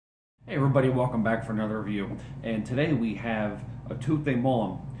Hey everybody, welcome back for another review. And today we have a TOUT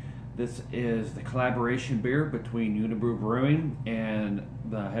MONDE. This is the collaboration beer between Unibroue Brewing and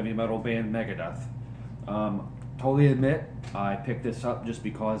the heavy metal band Megadeth. Totally admit, I picked this up just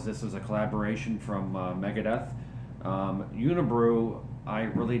because this is a collaboration from Megadeth. Unibroue, I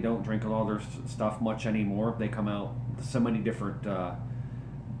really don't drink a lot of their stuff much anymore. They come out with so many different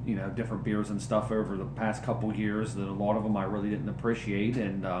different beers and stuff over the past couple years that a lot of them I really didn't appreciate,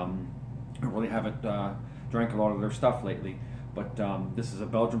 and I really haven't drank a lot of their stuff lately. But this is a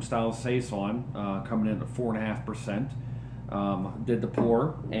Belgian style Saision, coming in at 4.5%. Did the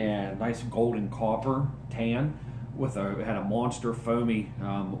pour, and nice golden copper tan with it had a monster foamy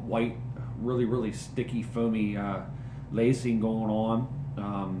white, really sticky foamy lacing going on.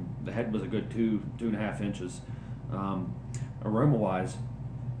 The head was a good 2.5 inches. Aroma wise,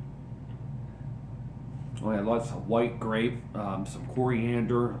 we had lots of white grape, some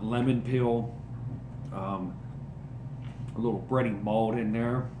coriander, lemon peel, a little bready malt in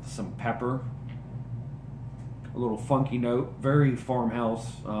there, some pepper, a little funky note, very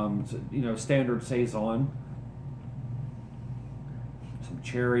farmhouse, standard Saison. Some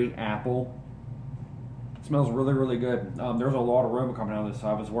cherry, apple. It smells really good. There's a lot of aroma coming out of this, so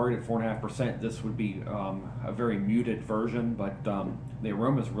I was worried at 4.5% this would be a very muted version, but the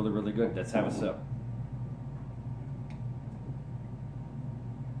aroma is really good. Let's have a sip.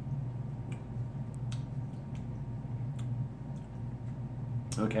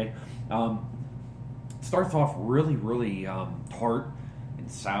 Okay, starts off really tart and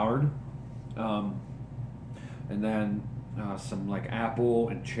soured, and then some like apple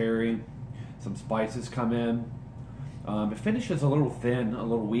and cherry, some spices come in. It finishes a little thin, a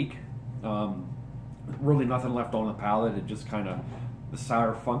little weak. Really nothing left on the palate. It just kind of the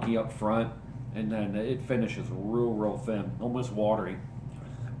sour, funky up front, and then it finishes real thin, almost watery.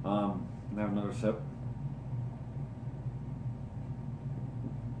 Have another sip.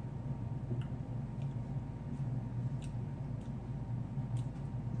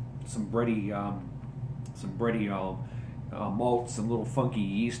 Some bready malt, some little funky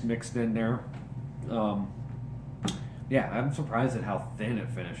yeast mixed in there. Yeah, I'm surprised at how thin it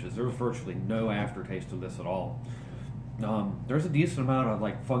finishes. There's virtually no aftertaste of this at all. There's a decent amount of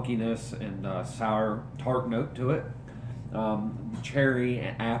like funkiness and sour tart note to it. Cherry,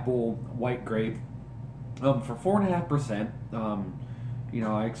 apple, white grape. For 4.5%,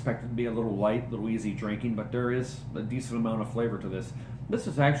 I expect it to be a little light, a little easy drinking, but there is a decent amount of flavor to this. This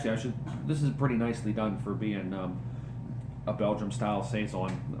is actually, this is pretty nicely done for being a Belgian style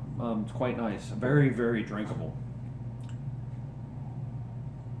Saison. It's quite nice, very drinkable.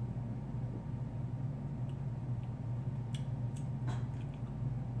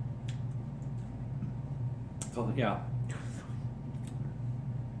 So yeah,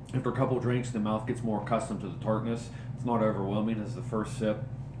 after a couple drinks, the mouth gets more accustomed to the tartness. It's not overwhelming as the first sip.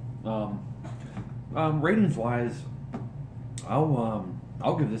 Ratings wise,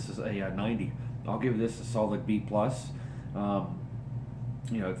 I'll give this a 90. I'll give this a solid B+. At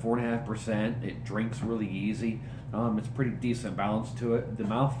 4.5%, it drinks really easy. It's pretty decent balance to it. The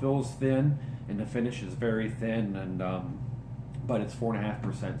mouth feels thin, and the finish is very thin, and but it's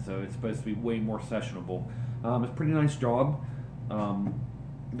 4.5%, so it's supposed to be way more sessionable. It's a pretty nice job.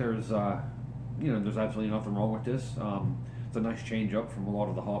 There's absolutely nothing wrong with this. It's a nice change up from a lot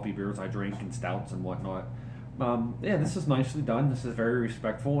of the hoppy beers I drink and stouts and whatnot. Yeah, this is nicely done. This is very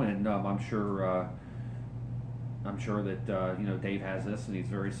respectful, and I'm sure that Dave has this and he's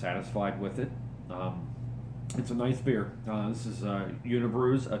very satisfied with it. It's a nice beer. This is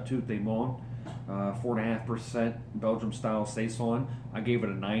Unibroue's a TOUT MONDE, 4.5% Belgium style Saison. I gave it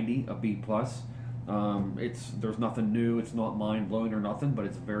a 90, a B+. There's nothing new. It's not mind blowing or nothing, but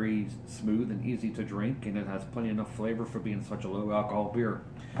it's very smooth and easy to drink, and it has plenty enough flavor for being such a low alcohol beer.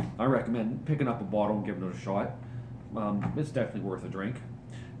 I recommend picking up a bottle and giving it a shot. It's definitely worth a drink.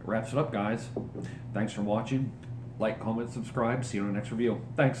 It wraps it up, guys. Thanks for watching. Like, comment, subscribe. See you on the next review.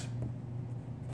 Thanks.